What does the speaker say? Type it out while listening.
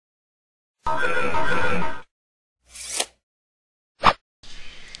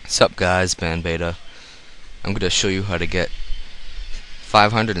Sup guys, BandBeta. I'm going to show you how to get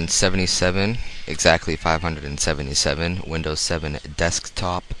 577, exactly 577 Windows 7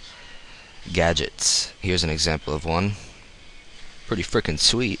 desktop gadgets. Here's an example of one. Pretty freaking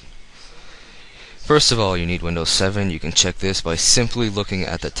sweet. First of all, you need Windows 7. You can check this by simply looking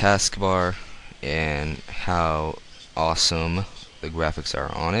at the taskbar and how awesome the graphics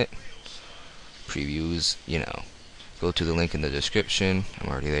are on it. Previews, you know. Go to the link in the description. I'm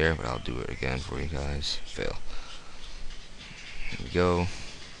already there, but I'll do it again for you guys. Fail. Here we go.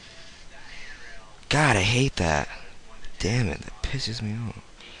 God, I hate that. Damn it, that pisses me off.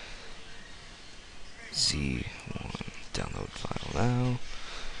 Z1, download file now.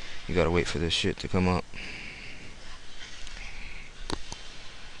 You gotta wait for this shit to come up.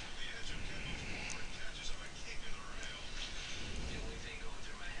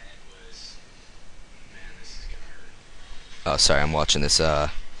 Oh, sorry, I'm watching this, I'm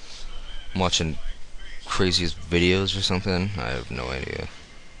watching craziest videos or something. I have no idea.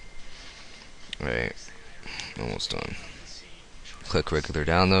 Right, almost done. Click regular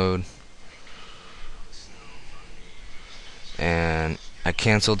download. And I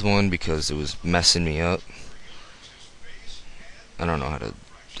canceled one because it was messing me up. I don't know how to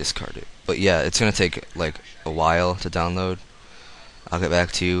discard it. But yeah, it's gonna take like a while to download. I'll get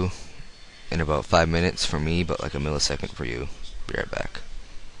back to you in about 5 minutes for me, but like a millisecond for you. Be right back.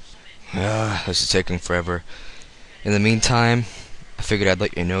 This is taking forever. In the meantime, I figured I'd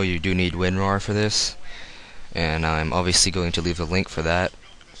let you know you do need WinRAR for this, and I'm obviously going to leave a link for that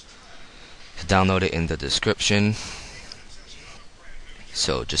to download it in the description.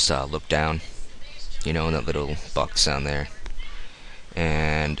 So just look down, you know, in that little box down there.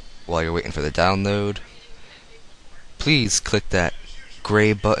 And while you're waiting for the download, please click that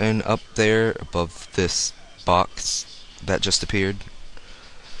gray button up there above this box that just appeared.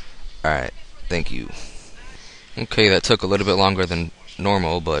 Alright, thank you. Okay, that took a little bit longer than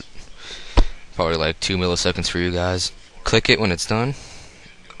normal, but probably like 2 milliseconds for you guys. Click it when it's done,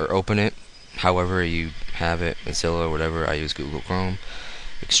 or open it, however you have it, Mozilla or whatever. I use Google Chrome.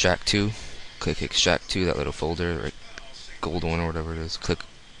 Extract to, click extract to, that little folder, right, gold one or whatever it is. Click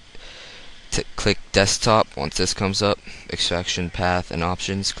desktop. Once this comes up, extraction path and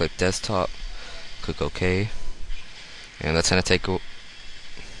options, click desktop, click OK, and that's gonna take a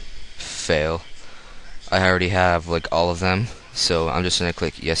fail. I already have like all of them, so I'm just gonna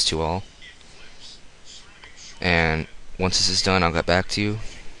click yes to all. And once this is done, I'll get back to you.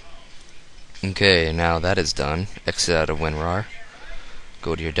 Okay, now that is done. Exit out of WinRAR.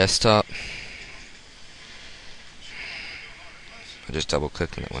 Go to your desktop. I just double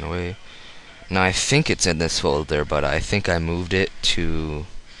clicked and it went away. Now I think it's in this folder, but I think I moved it to...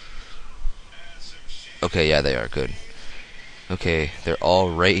 Okay, yeah, they are good. Okay, they're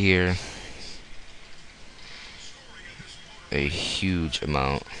all right here. A huge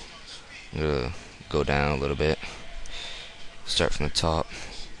amount. I'm gonna go down a little bit. Start from the top.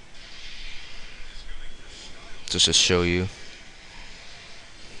 Just to show you.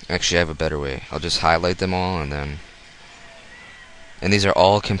 Actually, I have a better way. I'll just highlight them all and then... And these are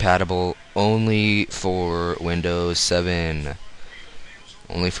all compatible only for Windows 7.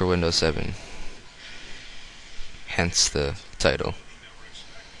 Only for Windows 7. Hence the title.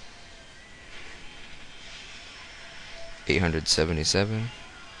 877.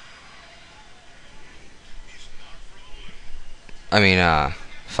 I mean,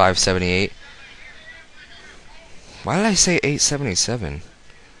 578. Why did I say 877?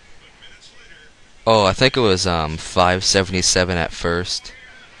 Oh, I think it was 577 at first,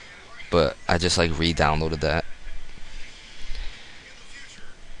 but I just like re-downloaded that.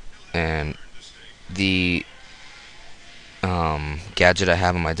 And the gadget I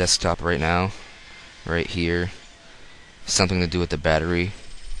have on my desktop right now, right here, something to do with the battery.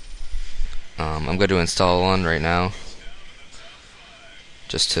 I'm going to install one right now,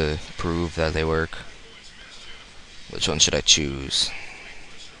 just to prove that they work. Which one should I choose?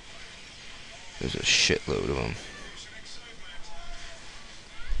 There's a shitload of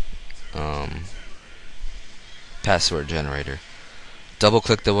them. Password generator. Double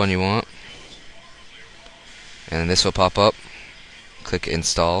click the one you want, and this will pop up. Click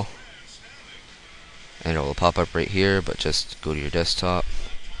install, and it will pop up right here, but just go to your desktop.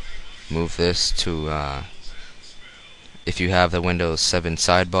 Move this to, if you have the Windows 7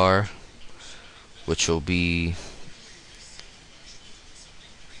 sidebar, which will be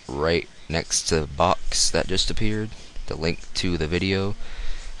right next to the box that just appeared, the link to the video,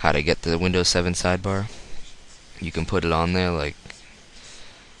 how to get the Windows 7 sidebar. You can put it on there, like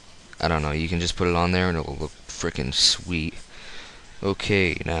I don't know, you can just put it on there and it will look freaking sweet.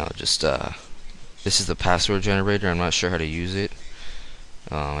 Okay, now just this is the password generator. I'm not sure how to use it.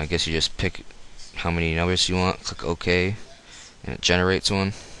 I guess you just pick how many numbers you want, click OK, and it generates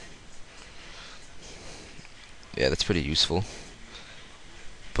one. Yeah, that's pretty useful.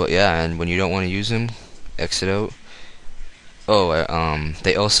 But yeah, and when you don't want to use them, exit out. Oh,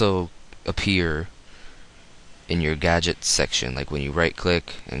 they also appear in your gadgets section, like when you right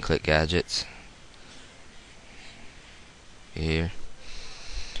click and click gadgets. Here.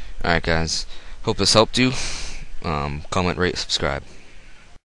 Alright guys, hope this helped you. Comment, rate, subscribe.